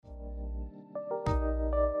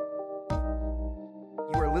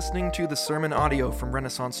listening to the sermon audio from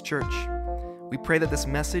Renaissance Church. We pray that this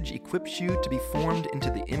message equips you to be formed into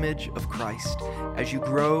the image of Christ as you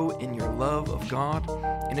grow in your love of God,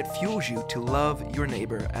 and it fuels you to love your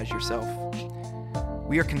neighbor as yourself.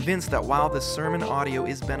 We are convinced that while this sermon audio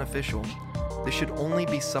is beneficial, this should only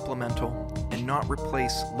be supplemental and not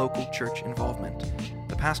replace local church involvement,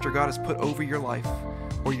 the pastor God has put over your life,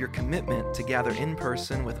 or your commitment to gather in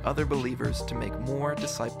person with other believers to make more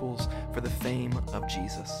disciples for the fame of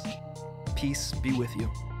Jesus. Peace be with you.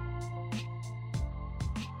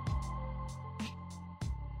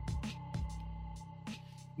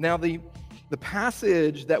 Now, the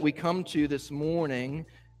passage that we come to this morning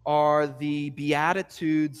are the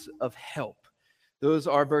Beatitudes of Help. Those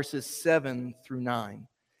are verses 7 through 9.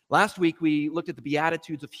 Last week, we looked at the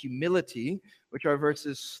Beatitudes of Humility, which are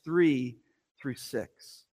verses 3 through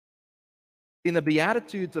 6. In the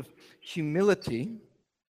Beatitudes of Humility,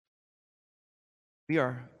 we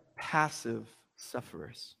are passive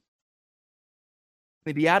sufferers.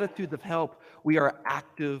 In the Beatitudes of Help, we are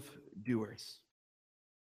active doers.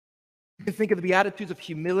 You can think of the Beatitudes of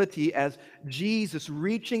Humility as Jesus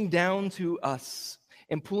reaching down to us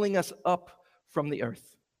and pulling us up from the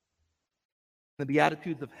earth. The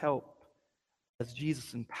Beatitudes of Help as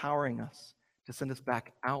Jesus empowering us to send us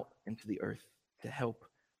back out into the earth to help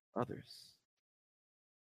others.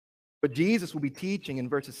 What Jesus will be teaching in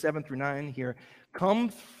verses 7 through 9 here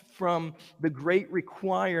comes from the great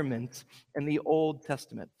requirement in the Old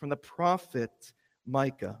Testament, from the prophet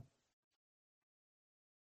Micah.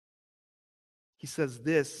 He says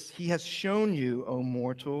this, "He has shown you, O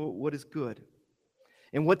mortal, what is good.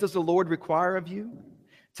 And what does the Lord require of you?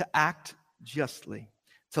 To act justly,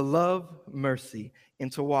 to love mercy,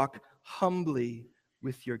 and to walk humbly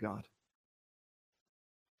with your God."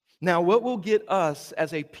 Now, what will get us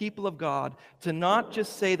as a people of God to not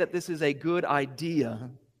just say that this is a good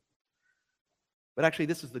idea, but actually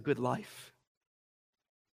this is the good life?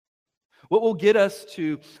 What will get us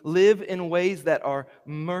to live in ways that are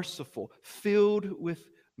merciful, filled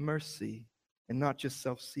with mercy, and not just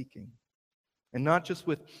self-seeking, and not just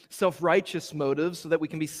with self-righteous motives so that we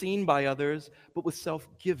can be seen by others, but with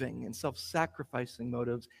self-giving and self-sacrificing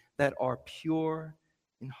motives that are pure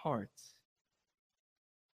in heart.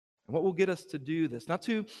 And what will get us to do this? Not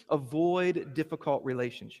to avoid difficult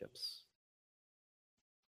relationships,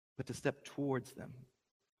 but to step towards them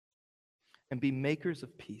and be makers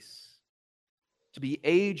of peace, to be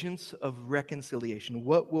agents of reconciliation.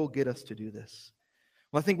 What will get us to do this?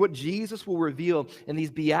 Well, I think what Jesus will reveal in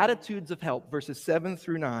these Beatitudes of Help, verses 7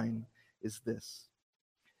 through 9, is this: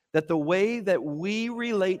 that the way that we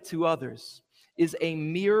relate to others is a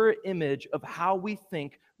mirror image of how we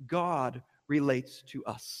think God relates to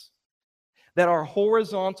us. That our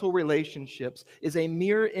horizontal relationships is a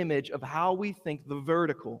mirror image of how we think the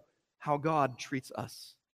vertical, how God treats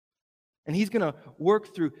us. And he's going to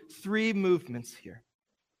work through three movements here.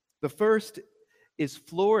 The first is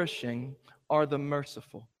flourishing are the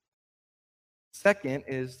merciful. Second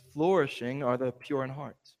is flourishing are the pure in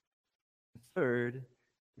heart. The third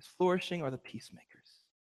is flourishing are the peacemakers.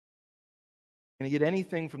 Can you get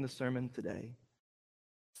anything from the sermon today?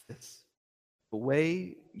 It's this: the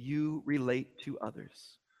way you relate to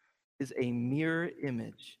others is a mirror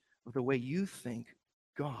image of the way you think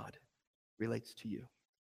God relates to you.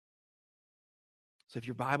 So if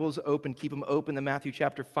your Bible's open, keep them open to Matthew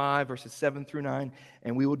chapter 5, verses 7 through 9,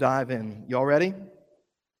 and we will dive in. Y'all ready?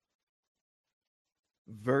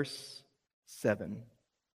 Verse 7.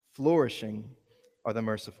 Flourishing are the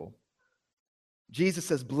merciful. Jesus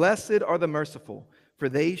says, "Blessed are the merciful, for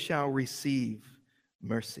they shall receive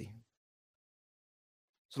mercy."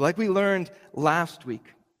 So like we learned last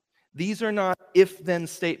week, these are not if-then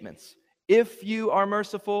statements. If you are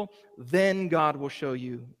merciful, then God will show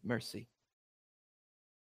you mercy.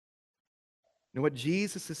 You know what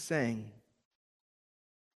Jesus is saying?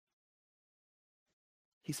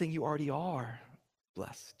 He's saying you already are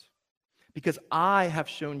blessed because I have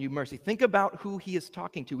shown you mercy. Think about who he is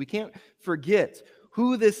talking to. We can't forget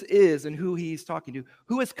who this is and who he's talking to.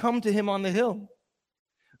 Who has come to him on the hill?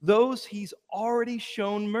 Those he's already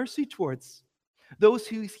shown mercy towards. Those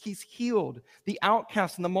who he's healed, the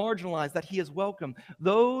outcasts and the marginalized that he has welcomed.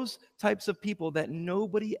 Those types of people that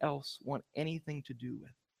nobody else want anything to do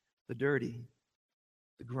with. The dirty,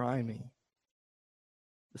 the grimy,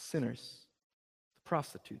 the sinners, the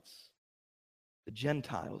prostitutes, the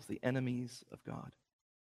Gentiles, the enemies of God.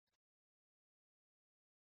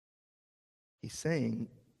 He's saying,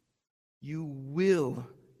 you will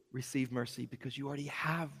receive mercy because you already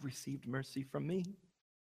have received mercy from me.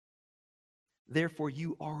 Therefore,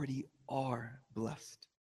 you already are blessed.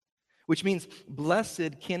 which means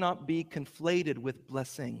blessed cannot be conflated with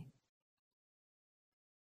blessing.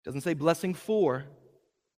 It doesn't say blessing for, it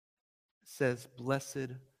says blessed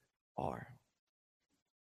are.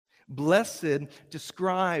 Blessed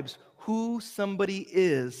describes who somebody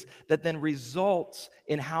is that then results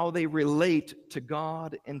in how they relate to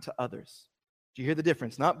God and to others. Do you hear the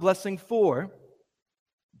difference? Not blessing for,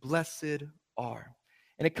 blessed are.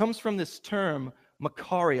 And it comes from this term,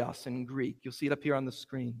 makarios in Greek. You'll see it up here on the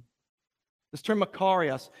screen. This term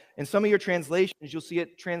makarios, in some of your translations, you'll see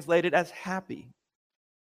it translated as happy,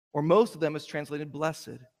 or most of them is translated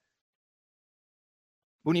blessed.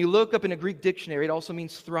 When you look up in a Greek dictionary, it also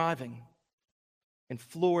means thriving and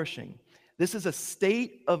flourishing. This is a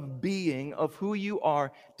state of being of who you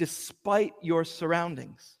are despite your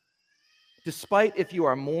surroundings. Despite if you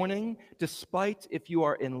are mourning, despite if you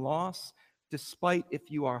are in loss, despite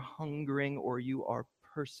if you are hungering or you are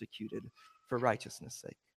persecuted for righteousness'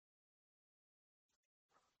 sake.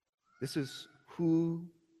 This is who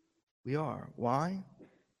we are. Why?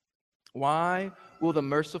 Why will the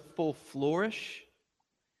merciful flourish?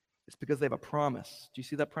 It's because they have a promise. Do you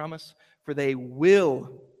see that promise? For they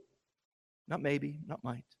will, not maybe, not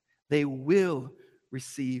might, they will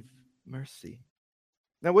receive mercy.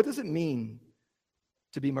 Now, what does it mean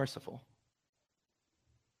to be merciful?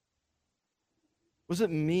 What does it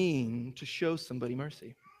mean to show somebody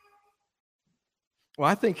mercy? Well,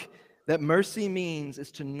 I think that mercy means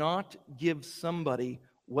is to not give somebody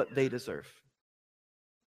what they deserve.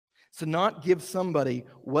 To not give somebody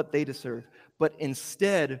what they deserve, but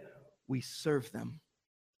instead we serve them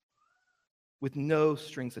with no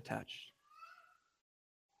strings attached.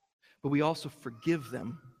 But we also forgive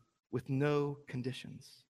them with no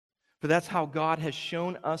conditions. For that's how God has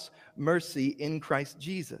shown us mercy in Christ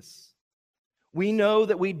Jesus. We know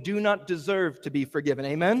that we do not deserve to be forgiven.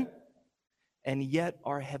 Amen? And yet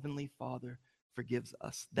our Heavenly Father forgives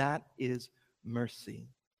us. That is mercy.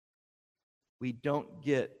 We don't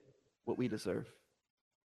get what we deserve.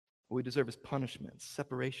 What we deserve is punishment,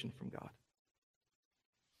 separation from God.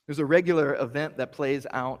 There's a regular event that plays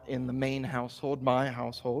out in the main household, my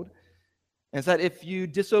household. And it's that if you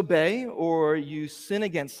disobey or you sin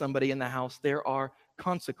against somebody in the house, there are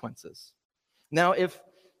consequences. Now, if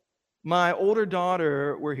my older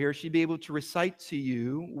daughter were here, she'd be able to recite to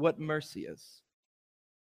you what mercy is.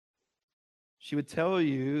 She would tell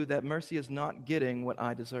you that mercy is not getting what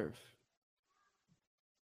I deserve.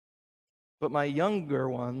 But my younger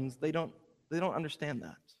ones, they don't understand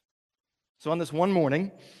that. So on this one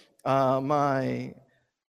morning, my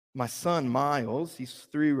son, Miles, he's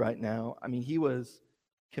 3 right now. I mean, he was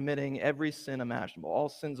committing every sin imaginable, all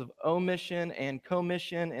sins of omission and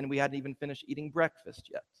commission, and we hadn't even finished eating breakfast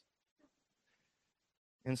yet.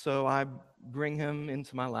 And so I bring him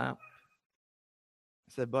into my lap.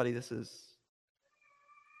 I said, buddy, it's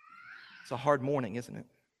a hard morning, isn't it?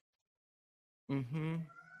 Mm-hmm.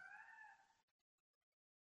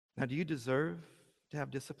 Now, do you deserve to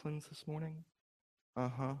have disciplines this morning?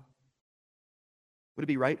 Uh-huh. Would it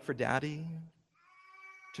be right for Daddy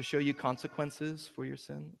to show you consequences for your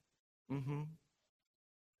sin? Mm-hmm.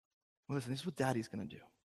 Well, listen, this is what Daddy's going to do.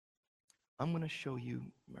 I'm going to show you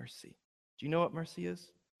mercy. Do you know what mercy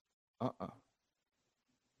is? Uh-uh.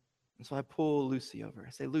 And so I pull Lucy over. I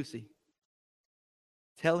say, Lucy,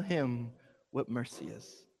 tell him what mercy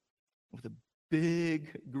is. With a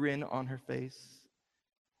big grin on her face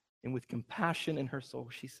and with compassion in her soul,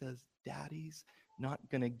 she says, Daddy's not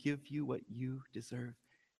going to give you what you deserve.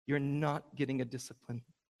 You're not getting a discipline.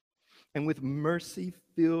 And with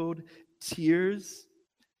mercy-filled tears,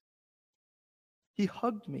 he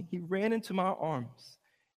hugged me. He ran into my arms.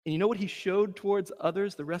 And you know what he showed towards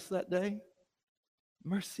others the rest of that day?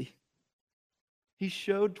 Mercy. He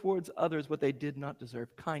showed towards others what they did not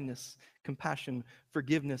deserve: kindness, compassion,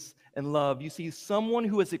 forgiveness, and love. You see, someone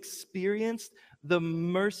who has experienced the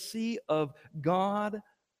mercy of God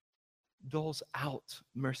doles out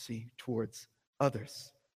mercy towards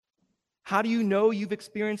others. How do you know you've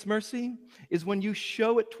experienced mercy? Is when you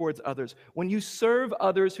show it towards others, when you serve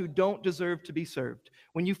others who don't deserve to be served,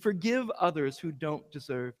 when you forgive others who don't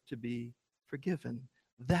deserve to be forgiven.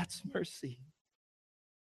 That's mercy.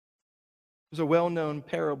 There's a well-known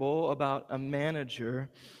parable about a manager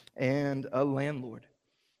and a landlord.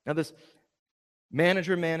 Now, this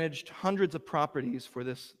manager managed hundreds of properties for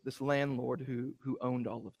this landlord who owned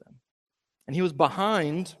all of them. And he was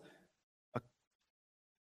behind a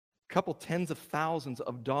couple tens of thousands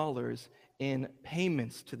of dollars in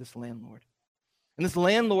payments to this landlord. And this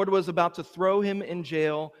landlord was about to throw him in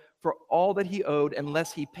jail for all that he owed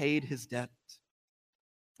unless he paid his debt.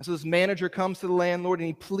 And so this manager comes to the landlord and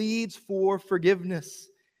he pleads for forgiveness.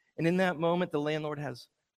 And in that moment, the landlord has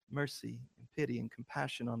mercy and pity and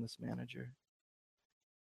compassion on this manager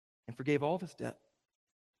and forgave all of his debt.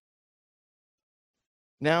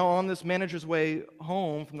 Now, on this manager's way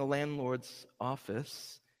home from the landlord's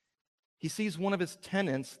office, he sees one of his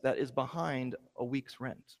tenants that is behind a week's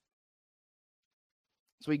rent.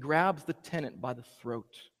 So he grabs the tenant by the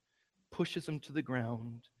throat, pushes him to the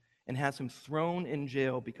ground, and has him thrown in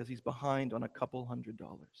jail because he's behind on a couple $100.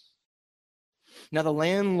 Now, the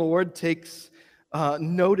landlord takes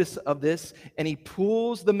notice of this, and he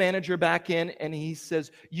pulls the manager back in, and he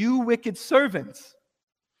says, "You wicked servant,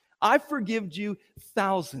 I forgive you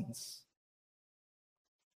thousands.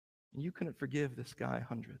 You couldn't forgive this guy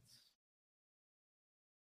hundreds.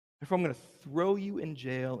 Therefore, I'm going to throw you in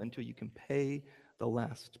jail until you can pay the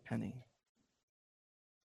last penny."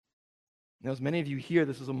 Now, as many of you hear,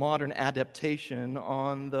 this is a modern adaptation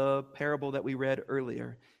on the parable that we read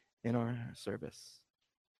earlier in our service.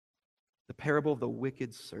 The parable of the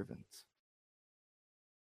wicked servant.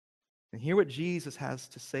 And hear what Jesus has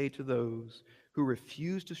to say to those who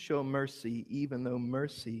refuse to show mercy, even though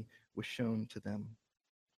mercy was shown to them.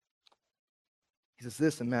 He says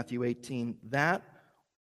this in Matthew 18,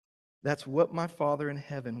 that's what my Father in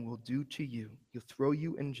heaven will do to you. He'll throw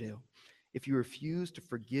you in jail if you refuse to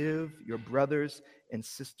forgive your brothers and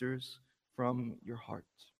sisters from your heart.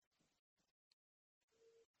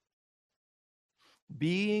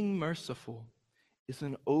 Being merciful is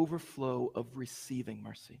an overflow of receiving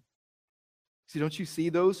mercy. See, don't you see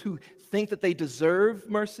those who think that they deserve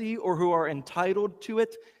mercy or who are entitled to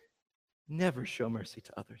it never show mercy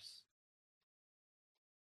to others.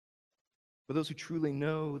 But those who truly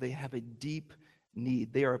know they have a deep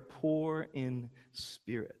need, they are poor in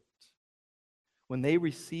spirit. When they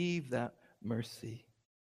receive that mercy,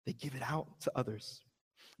 they give it out to others.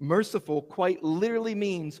 Merciful quite literally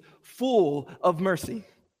means full of mercy.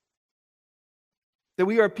 That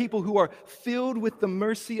we are people who are filled with the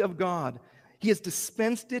mercy of God. He has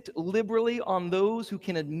dispensed it liberally on those who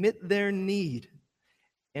can admit their need.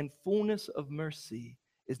 And fullness of mercy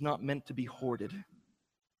is not meant to be hoarded.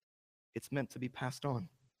 It's meant to be passed on.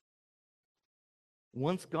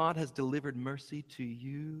 Once God has delivered mercy to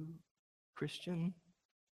you, Christian,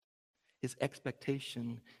 his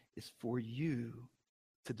expectation is for you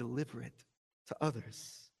to deliver it to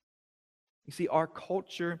others. You see, our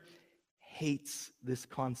culture hates this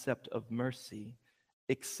concept of mercy,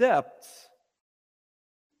 except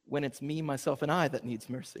when it's me, myself, and I that needs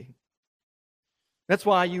mercy. That's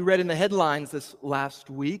why you read in the headlines this last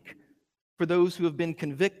week, for those who have been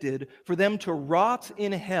convicted, for them to rot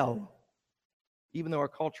in hell, even though our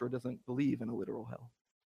culture doesn't believe in a literal hell.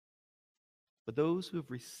 But those who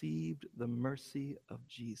have received the mercy of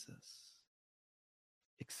Jesus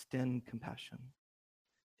extend compassion,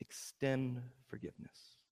 extend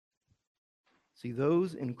forgiveness. See,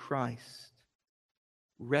 those in Christ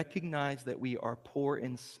recognize that we are poor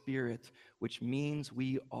in spirit, which means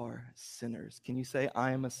we are sinners. Can you say,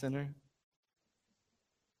 I am a sinner?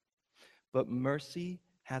 But mercy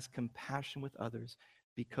has compassion with others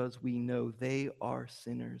because we know they are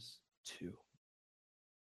sinners too.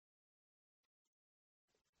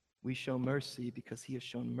 We show mercy because he has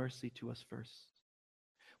shown mercy to us first.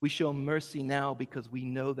 We show mercy now because we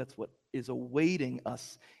know that's what is awaiting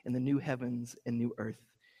us in the new heavens and new earth.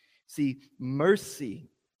 See, mercy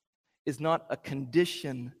is not a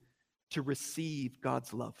condition to receive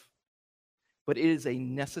God's love, but it is a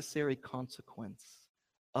necessary consequence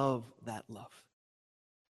of that love.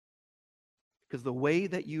 Because the way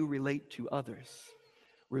that you relate to others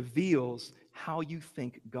reveals how you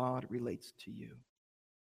think God relates to you.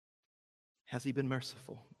 Has he been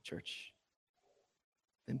merciful, church?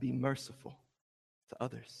 Then be merciful to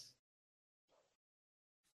others.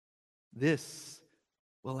 This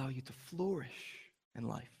will allow you to flourish in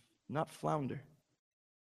life, not flounder.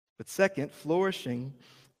 But second, flourishing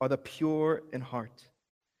are the pure in heart.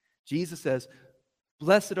 Jesus says,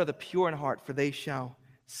 "Blessed are the pure in heart, for they shall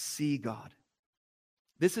see God."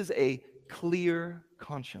 This is a clear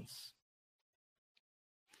conscience.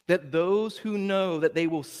 That those who know that they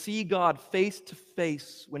will see God face to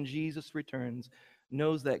face when Jesus returns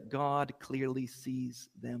knows that God clearly sees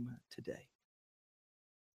them today.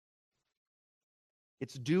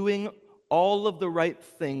 It's doing all of the right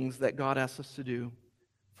things that God asks us to do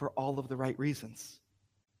for all of the right reasons.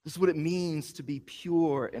 This is what it means to be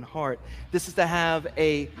pure in heart. This is to have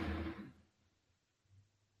the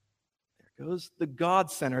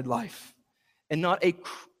God-centered life, and not a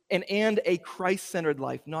Christ-centered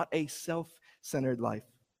life, not a self-centered life.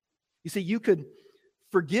 You see, you could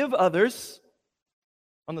forgive others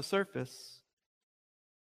on the surface,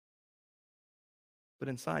 but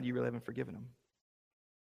inside you really haven't forgiven them.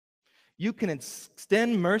 You can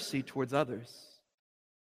extend mercy towards others,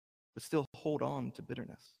 but still hold on to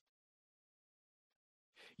bitterness.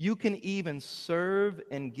 You can even serve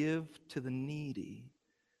and give to the needy,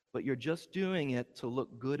 but you're just doing it to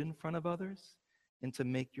look good in front of others and to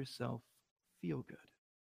make yourself feel good.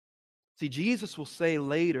 See, Jesus will say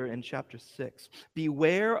later in chapter 6,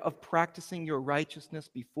 beware of practicing your righteousness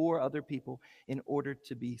before other people in order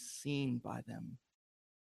to be seen by them.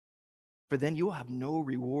 For then you will have no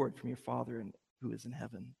reward from your Father who is in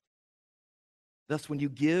heaven. Thus, when you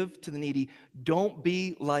give to the needy, don't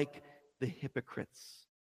be like the hypocrites.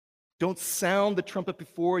 Don't sound the trumpet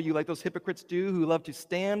before you like those hypocrites do who love to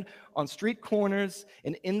stand on street corners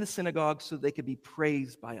and in the synagogues so they could be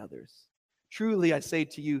praised by others. Truly, I say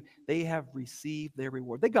to you, they have received their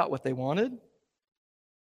reward. They got what they wanted.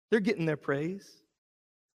 They're getting their praise.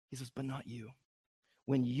 He says, but not you.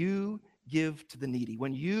 When you give to the needy,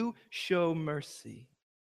 when you show mercy,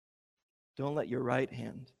 don't let your right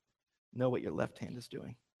hand know what your left hand is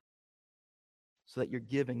doing, so that your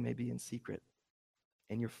giving may be in secret.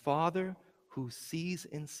 And your Father who sees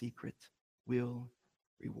in secret will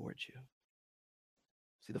reward you.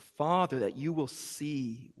 See, the Father that you will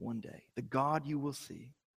see one day, the God you will see,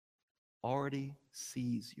 already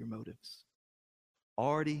sees your motives,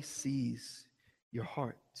 already sees your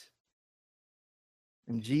heart.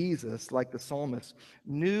 And Jesus, like the psalmist,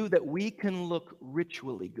 knew that we can look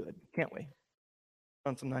ritually good, can't we?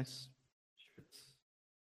 On some nice shirts.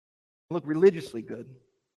 Look religiously good.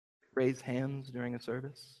 Raise hands during a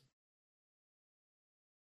service.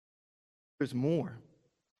 There's more.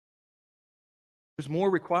 There's more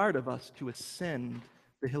required of us to ascend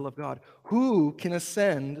the hill of God. Who can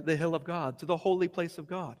ascend the hill of God, to the holy place of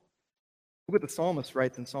God? Look what the psalmist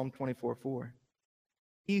writes in Psalm 24:4.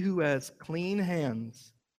 He who has clean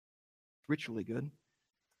hands, ritually good,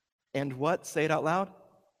 and what? Say it out loud.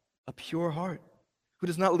 A pure heart, who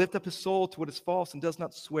does not lift up his soul to what is false and does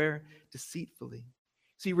not swear deceitfully.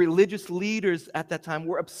 See, religious leaders at that time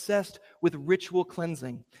were obsessed with ritual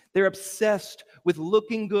cleansing. They're obsessed with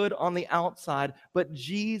looking good on the outside, but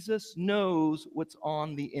Jesus knows what's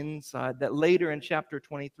on the inside. That later in chapter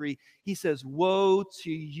 23, he says, woe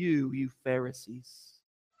to you, you Pharisees.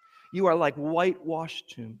 You are like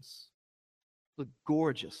whitewashed tombs. Look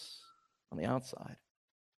gorgeous on the outside,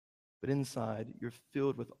 but inside you're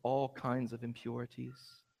filled with all kinds of impurities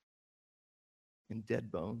and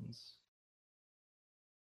dead bones.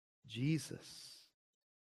 Jesus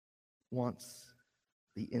wants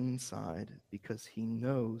the inside because he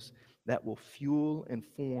knows that will fuel and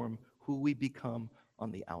form who we become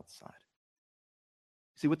on the outside.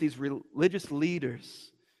 See, what these religious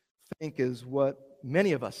leaders think is what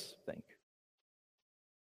many of us think.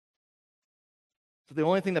 So the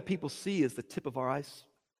only thing that people see is the tip of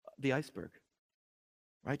the iceberg,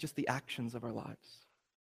 right? Just the actions of our lives.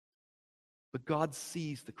 But God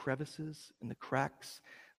sees the crevices and the cracks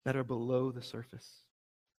that are below the surface.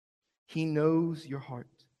 He knows your heart.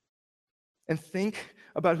 And think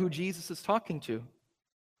about who Jesus is talking to.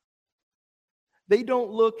 They don't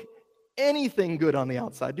look anything good on the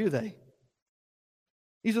outside, do they?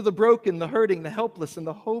 These are the broken, the hurting, the helpless, and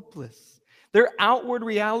the hopeless. Their outward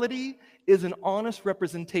reality is an honest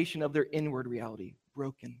representation of their inward reality,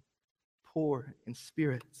 broken, poor in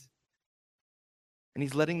spirit. And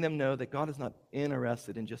he's letting them know that God is not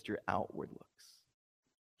interested in just your outward looks.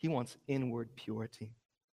 He wants inward purity.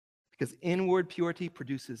 Because inward purity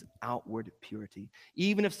produces outward purity.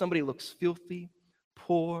 Even if somebody looks filthy,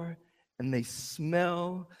 poor, and they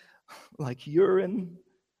smell like urine,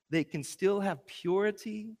 they can still have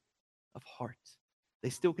purity of heart. They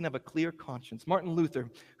still can have a clear conscience. Martin Luther,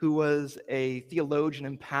 who was a theologian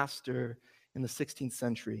and pastor in the 16th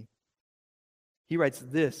century, he writes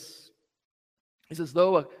this. He says,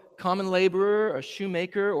 though a common laborer, a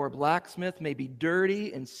shoemaker, or a blacksmith may be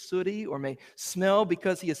dirty and sooty, or may smell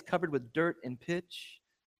because he is covered with dirt and pitch,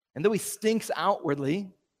 and though he stinks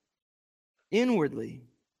outwardly, inwardly,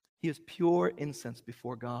 he is pure incense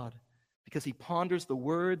before God, because he ponders the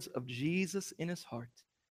words of Jesus in his heart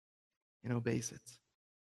and obeys it.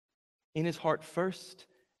 In his heart first,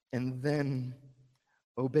 and then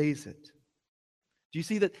obeys it. Do you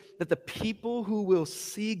see that the people who will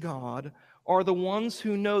see God are the ones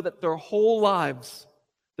who know that their whole lives,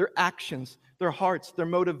 their actions, their hearts, their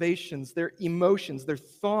motivations, their emotions, their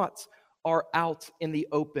thoughts are out in the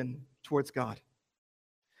open towards God?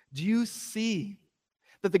 Do you see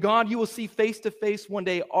that the God you will see face to face one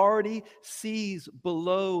day already sees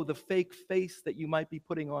below the fake face that you might be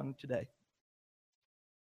putting on today?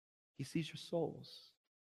 He sees your souls.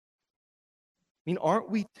 I mean, aren't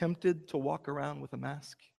we tempted to walk around with a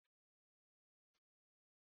mask?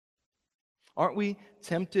 Aren't we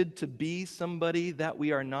tempted to be somebody that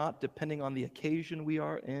we are not, depending on the occasion we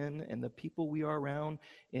are in and the people we are around,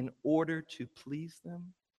 in order to please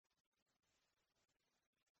them?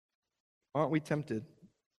 Aren't we tempted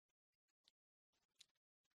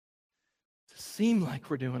to seem like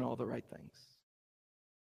we're doing all the right things,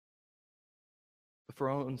 but for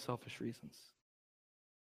our own selfish reasons?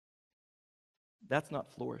 That's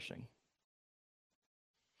not flourishing.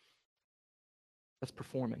 That's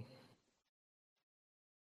performing.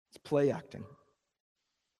 It's play acting.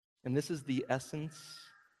 And this is the essence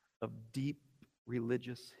of deep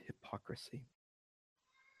religious hypocrisy.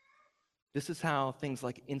 This is how things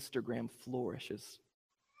like Instagram flourishes,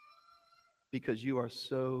 because you are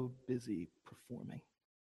so busy performing.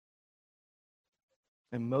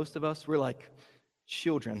 And most of us, we're like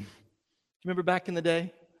children. Do you remember back in the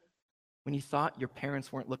day when you thought your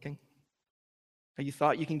parents weren't looking? Or you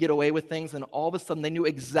thought you can get away with things, and all of a sudden they knew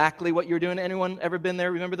exactly what you were doing? Anyone ever been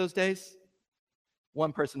there? Remember those days?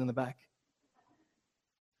 One person in the back.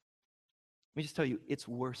 Let me just tell you, it's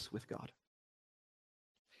worse with God.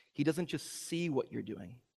 He doesn't just see what you're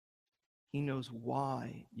doing. He knows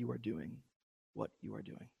why you are doing what you are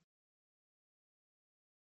doing.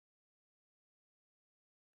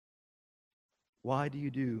 Why do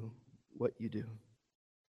you do what you do?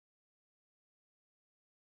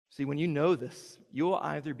 See, when you know this, you'll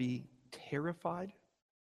either be terrified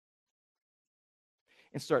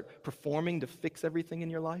and start performing to fix everything in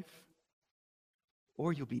your life,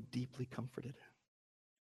 or you'll be deeply comforted.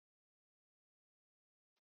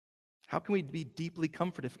 How can we be deeply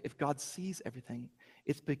comforted if God sees everything?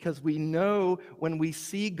 It's because we know when we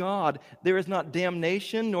see God, there is not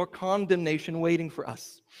damnation nor condemnation waiting for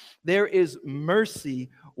us. There is mercy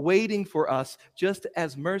waiting for us, just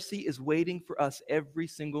as mercy is waiting for us every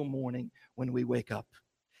single morning when we wake up.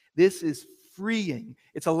 This is freeing.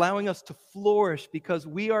 It's allowing us to flourish because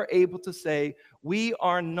we are able to say, we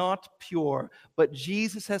are not pure, but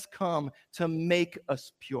Jesus has come to make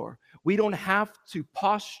us pure. We don't have to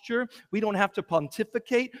posture. We don't have to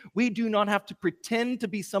pontificate. We do not have to pretend to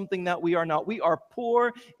be something that we are not. We are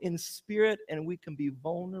poor in spirit, and we can be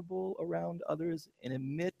vulnerable around others and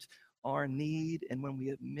admit our need. And when we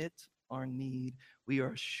admit our need, we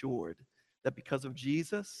are assured that because of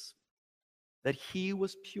Jesus, that he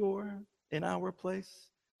was pure in our place,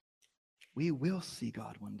 we will see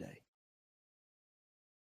God one day.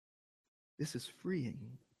 This is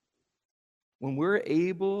freeing. When we're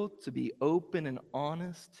able to be open and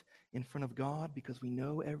honest in front of God because we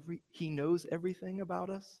know he knows everything about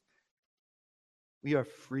us, we are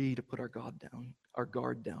free to put our guard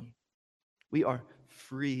down. We are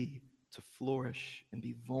free to flourish and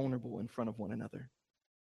be vulnerable in front of one another.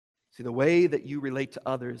 See, the way that you relate to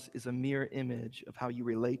others is a mirror image of how you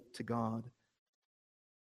relate to God.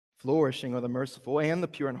 Flourishing are the merciful and the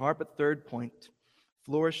pure in heart. But third point,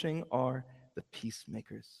 flourishing are the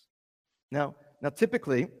peacemakers. Now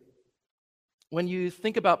typically, when you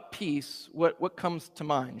think about peace, what comes to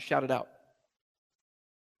mind? Shout it out.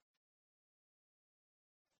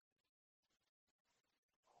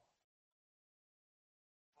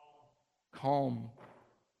 Calm.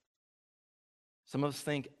 Some of us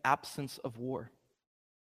think absence of war.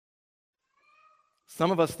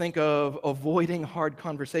 Some of us think of avoiding hard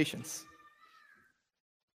conversations.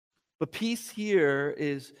 But peace here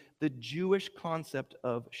is the Jewish concept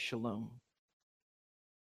of shalom.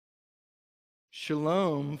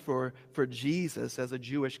 Shalom for Jesus as a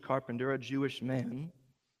Jewish carpenter, a Jewish man,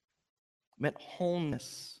 meant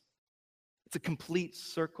wholeness. It's a complete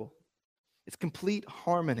circle. It's complete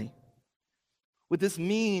harmony. What this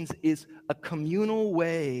means is a communal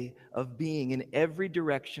way of being in every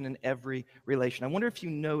direction, in every relation. I wonder if you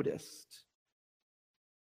noticed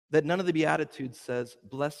that none of the Beatitudes says,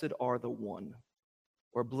 blessed are the one,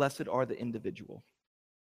 or blessed are the individual.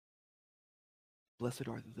 Blessed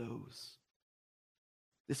are those.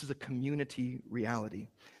 This is a community reality,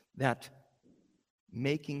 that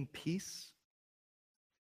making peace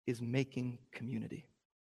is making community.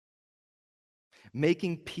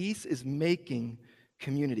 Making peace is making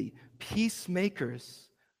community. Peacemakers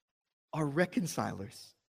are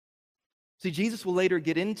reconcilers. See, Jesus will later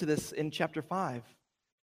get into this in chapter 5.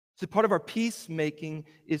 So part of our peacemaking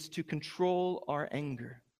is to control our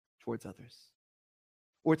anger towards others,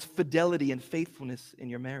 or it's fidelity and faithfulness in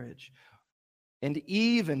your marriage. And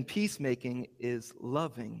even peacemaking is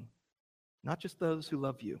loving, not just those who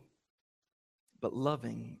love you, but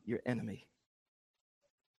loving your enemy.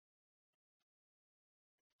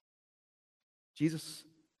 Jesus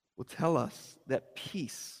will tell us that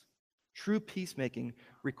peace, True peacemaking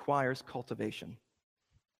requires cultivation.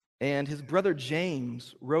 And his brother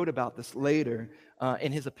James wrote about this later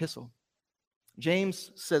in his epistle.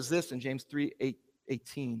 James says this in James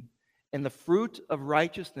 3:18. And the fruit of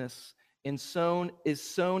righteousness is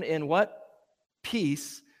sown in what?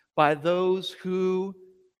 Peace by those who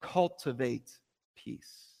cultivate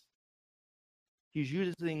peace. He's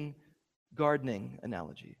using gardening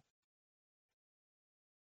analogy.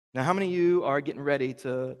 Now, how many of you are getting ready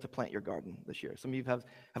to plant your garden this year? Some of you have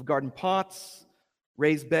garden pots,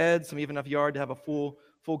 raised beds. Some of you have enough yard to have a full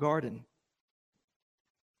garden.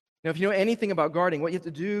 Now, if you know anything about gardening, what you have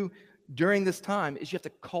to do during this time is you have to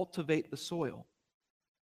cultivate the soil.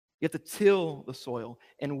 You have to till the soil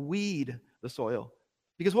and weed the soil.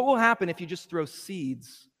 Because what will happen if you just throw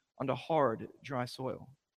seeds onto hard, dry soil?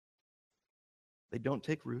 They don't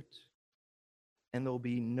take root, and there will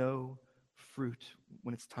be no fruit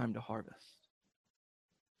when it's time to harvest.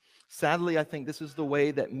 Sadly, I think this is the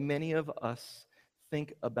way that many of us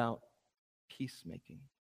think about peacemaking.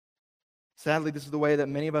 Sadly, this is the way that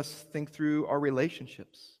many of us think through our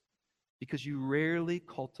relationships, because you rarely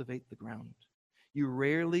cultivate the ground. You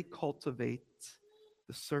rarely cultivate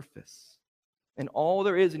the surface. And all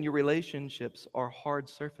there is in your relationships are hard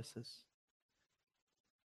surfaces,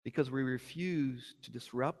 because we refuse to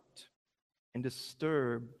disrupt and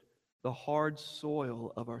disturb the hard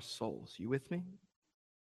soil of our souls. You with me?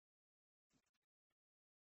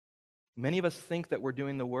 Many of us think that we're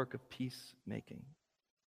doing the work of peacemaking.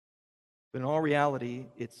 But in all reality,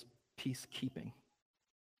 it's peacekeeping.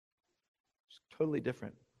 It's totally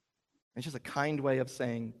different. It's just a kind way of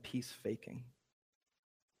saying peace faking.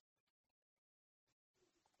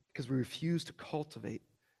 Because we refuse to cultivate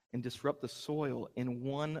and disrupt the soil in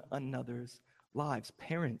one another's lives.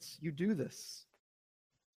 Parents, you do this.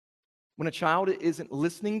 When a child isn't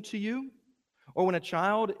listening to you, or when a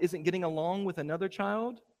child isn't getting along with another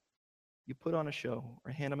child, you put on a show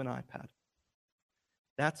or hand them an iPad.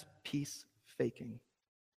 That's peace faking,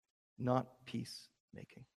 not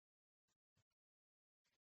peacemaking.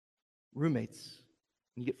 Roommates,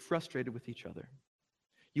 when you get frustrated with each other,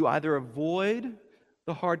 you either avoid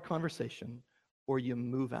the hard conversation or you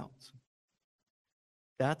move out.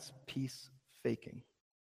 That's peace faking,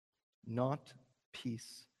 not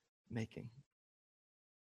peacemaking.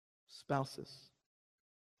 Spouses,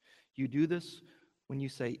 you do this when you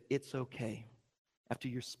say it's okay after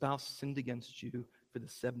your spouse sinned against you for the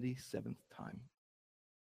 77th time.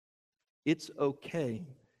 It's okay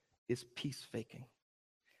is peace faking.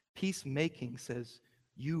 Peacemaking says,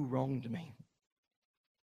 you wronged me,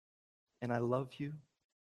 and I love you,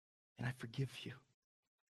 and I forgive you.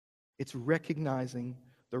 It's recognizing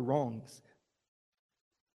the wrongs.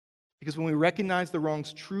 Because when we recognize the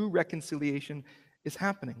wrongs, true reconciliation is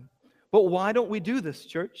happening. But why don't we do this,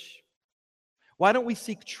 church? Why don't we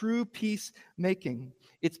seek true peacemaking?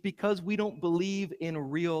 It's because we don't believe in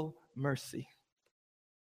real mercy.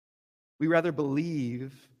 We rather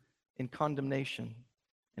believe in condemnation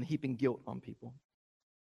and heaping guilt on people.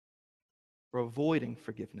 We're avoiding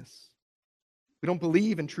forgiveness. We don't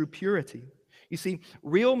believe in true purity. You see,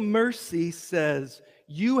 real mercy says,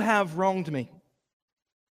 you have wronged me,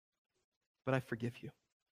 but I forgive you.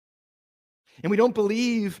 And we don't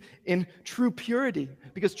believe in true purity,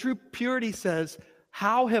 because true purity says,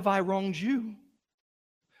 how have I wronged you?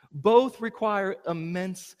 Both require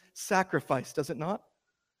immense sacrifice, does it not?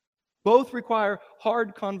 Both require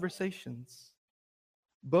hard conversations.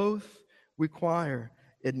 Both require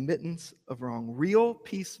admittance of wrong. Real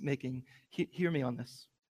peacemaking, hear me on this.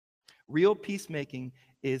 Real peacemaking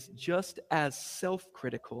is just as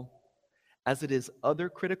self-critical as it is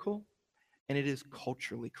other-critical, and it is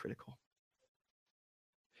culturally critical.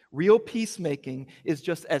 Real peacemaking is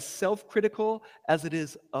just as self-critical as it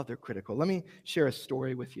is other-critical. Let me share a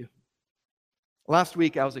story with you. Last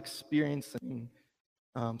week, I was experiencing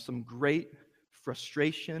some great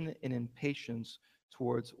frustration and impatience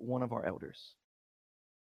towards one of our elders.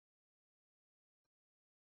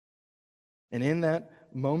 And in that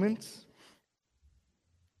moment,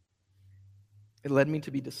 it led me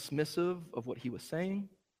to be dismissive of what he was saying.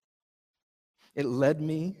 It led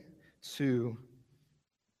me to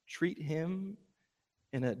treat him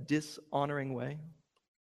in a dishonoring way.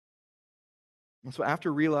 And so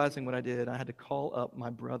after realizing what I did, I had to call up my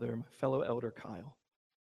brother, my fellow elder Kyle,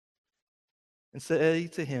 and say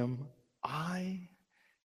to him, I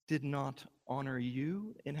did not honor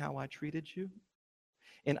you in how I treated you,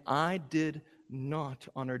 and I did not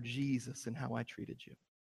honor Jesus in how I treated you.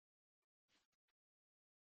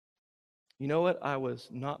 You know what I was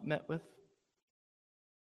not met with?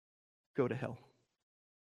 Go to hell.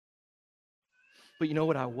 But you know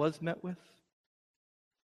what I was met with?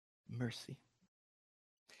 Mercy.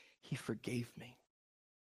 He forgave me.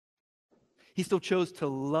 He still chose to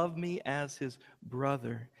love me as his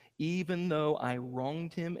brother, even though I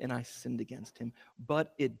wronged him and I sinned against him.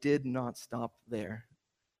 But it did not stop there.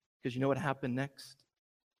 Because you know what happened next?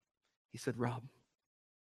 He said, Rob,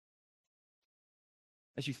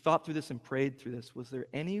 as you thought through this and prayed through this, was there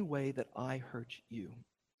any way that I hurt you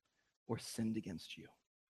or sinned against you?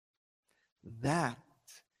 That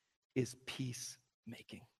is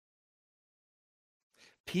peacemaking.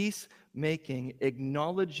 Peacemaking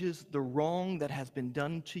acknowledges the wrong that has been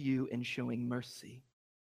done to you and showing mercy.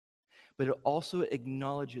 But it also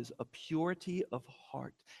acknowledges a purity of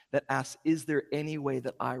heart that asks, is there any way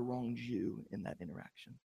that I wronged you in that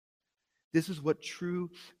interaction? This is what true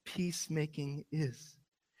peacemaking is.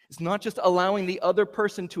 It's not just allowing the other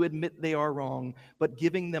person to admit they are wrong, but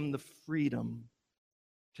giving them the freedom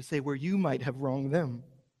to say where you might have wronged them.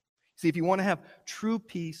 See, if you want to have true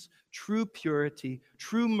peace, true purity,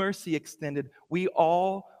 true mercy extended, we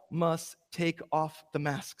all must take off the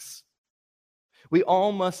masks. We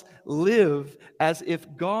all must live as if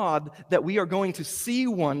God, that we are going to see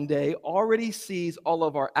one day, already sees all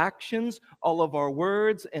of our actions, all of our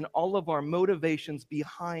words, and all of our motivations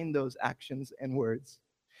behind those actions and words.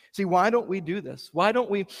 See, why don't we do this? Why don't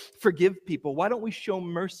we forgive people? Why don't we show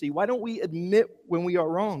mercy? Why don't we admit when we are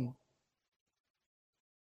wrong?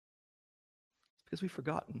 Because we've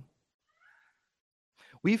forgotten.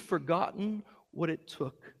 We've forgotten what it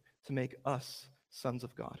took to make us sons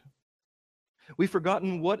of God. We've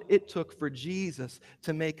forgotten what it took for Jesus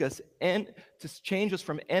to make us to change us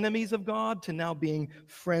from enemies of God to now being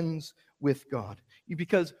friends with God.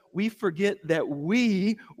 Because we forget that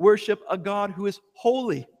we worship a God who is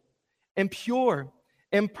holy and pure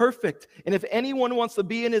and perfect. And if anyone wants to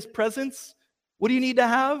be in his presence, what do you need to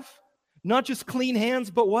have? Not just clean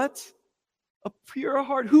hands, but what? A pure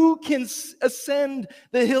heart. Who can ascend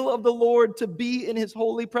the hill of the Lord to be in his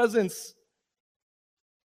holy presence?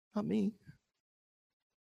 Not me.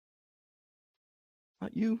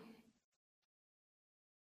 Not you.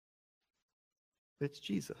 But it's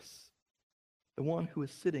Jesus, the one who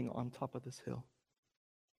is sitting on top of this hill.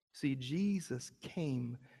 See, Jesus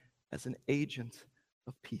came as an agent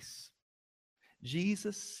of peace.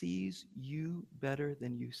 Jesus sees you better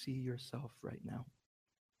than you see yourself right now.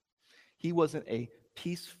 He wasn't a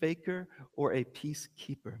peace faker or a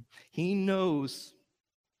peacekeeper. He knows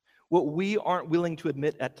what we aren't willing to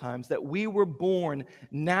admit at times, that we were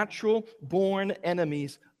natural born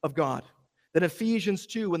enemies of God. That Ephesians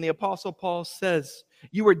 2, when the Apostle Paul says,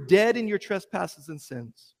 you were dead in your trespasses and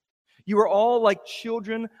sins. You are all like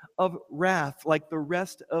children of wrath, like the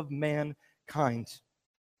rest of mankind.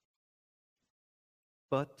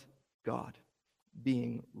 But God,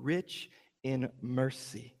 being rich in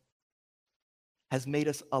mercy, has made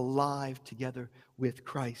us alive together with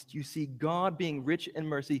Christ. You see, God, being rich in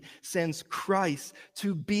mercy, sends Christ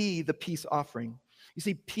to be the peace offering. You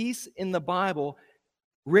see, peace in the Bible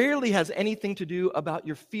rarely has anything to do about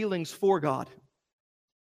your feelings for God.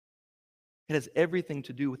 It has everything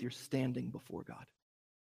to do with your standing before God.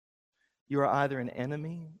 You are either an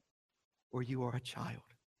enemy or you are a child.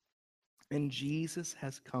 And Jesus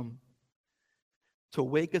has come to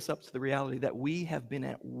wake us up to the reality that we have been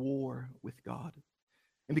at war with God.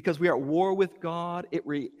 And because we are at war with God, it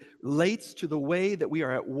relates to the way that we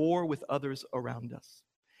are at war with others around us.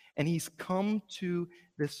 And he's come to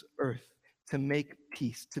this earth to make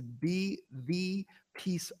peace, to be the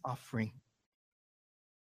peace offering.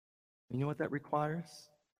 You know what that requires?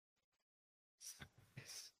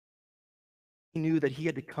 Sacrifice. He knew that he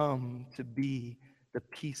had to come to be the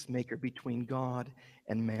peacemaker between God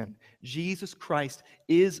and man. Jesus Christ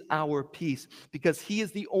is our peace because he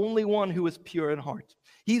is the only one who is pure in heart.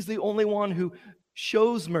 He's the only one who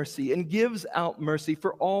shows mercy and gives out mercy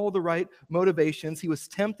for all the right motivations. He was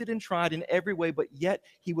tempted and tried in every way, but yet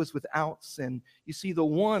he was without sin. You see, the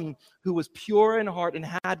one who was pure in heart and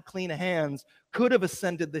had clean hands could have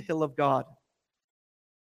ascended the hill of God,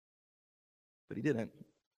 but he didn't.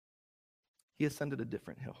 He ascended a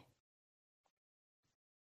different hill,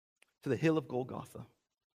 to the hill of Golgotha,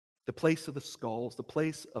 the place of the skulls, the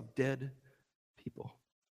place of dead people,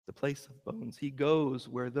 the place of bones. He goes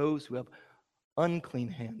where those who have unclean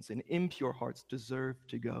hands and impure hearts deserve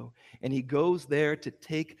to go. And he goes there to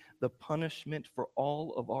take the punishment for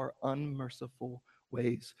all of our unmerciful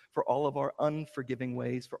ways, for all of our unforgiving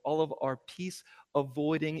ways, for all of our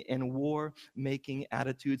peace-avoiding and war-making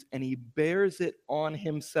attitudes. And he bears it on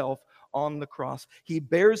himself on the cross. He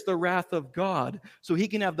bears the wrath of God so he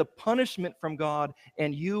can have the punishment from God,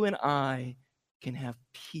 and you and I can have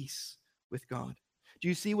peace with God. Do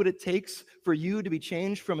you see what it takes for you to be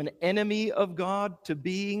changed from an enemy of God to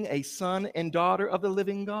being a son and daughter of the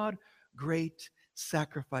living God? Great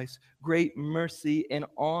sacrifice, great mercy, and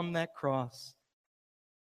on that cross,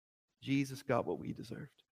 Jesus got what we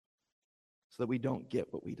deserved so that we don't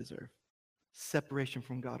get what we deserve. Separation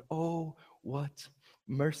from God. Oh, what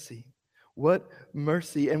mercy. What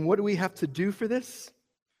mercy. And what do we have to do for this?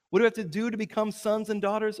 What do we have to do to become sons and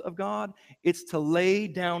daughters of God? It's to lay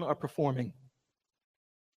down our performing.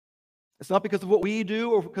 It's not because of what we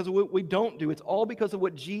do or because of what we don't do. It's all because of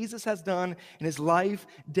what Jesus has done in his life,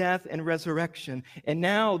 death, and resurrection. And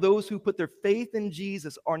now those who put their faith in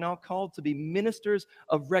Jesus are now called to be ministers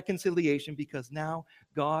of reconciliation, because now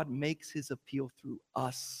God makes his appeal through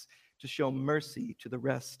us to show mercy to the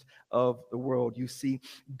rest of the world. You see,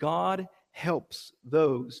 God helps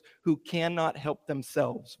those who cannot help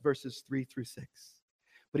themselves, verses 3 through 6.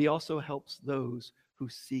 But he also helps those who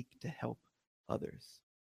seek to help others.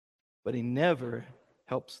 But he never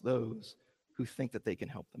helps those who think that they can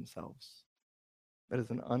help themselves. That is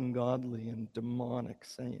an ungodly and demonic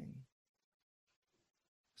saying.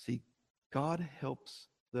 See, God helps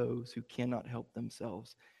those who cannot help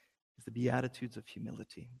themselves. It's the Beatitudes of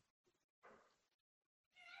humility.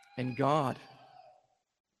 And God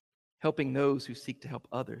helping those who seek to help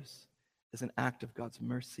others is an act of God's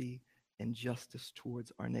mercy and justice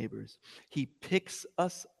towards our neighbors. He picks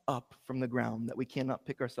us up from the ground that we cannot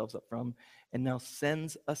pick ourselves up from, and now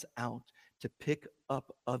sends us out to pick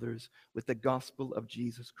up others with the gospel of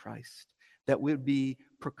Jesus Christ, that would be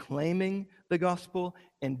proclaiming the gospel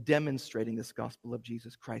and demonstrating this gospel of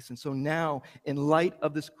Jesus Christ. And so now, in light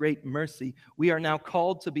of this great mercy, we are now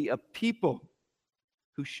called to be a people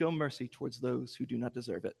who show mercy towards those who do not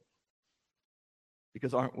deserve it.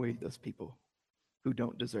 Because aren't we those people who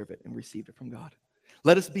don't deserve it and received it from God?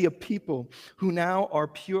 Let us be a people who now are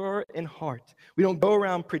pure in heart. We don't go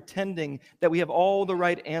around pretending that we have all the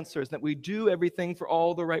right answers, that we do everything for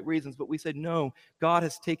all the right reasons, but we said, no, God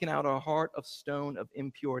has taken out our heart of stone of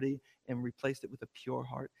impurity and replaced it with a pure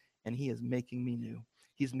heart, and he is making me new.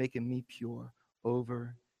 He's making me pure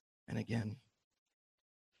over and again.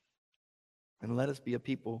 And let us be a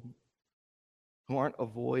people who aren't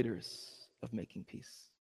avoiders of making peace,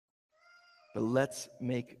 but let's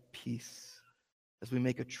make peace as we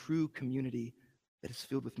make a true community that is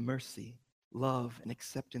filled with mercy, love, and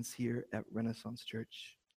acceptance here at Renaissance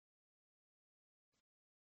Church.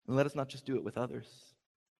 And let us not just do it with others,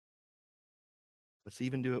 let's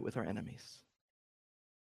even do it with our enemies.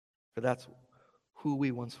 For that's who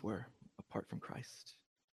we once were apart from Christ.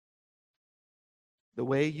 The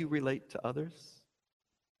way you relate to others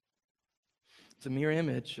is a mirror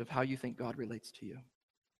image of how you think God relates to you.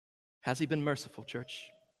 Has he been merciful, church?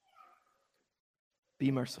 Be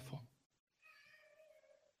merciful.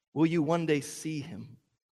 Will you one day see him?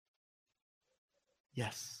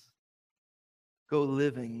 Yes. Go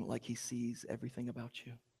living like he sees everything about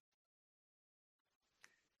you.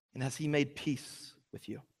 And has he made peace with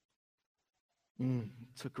you?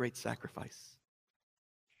 It's a great sacrifice.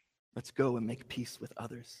 Let's go and make peace with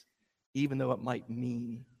others, even though it might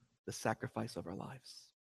mean the sacrifice of our lives.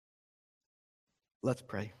 Let's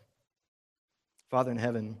pray. Father in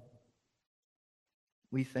heaven,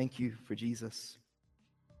 we thank you for Jesus.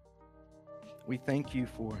 We thank you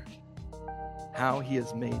for how he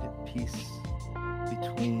has made peace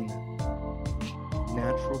between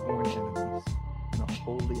natural-born enemies and a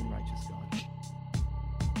holy and righteous God.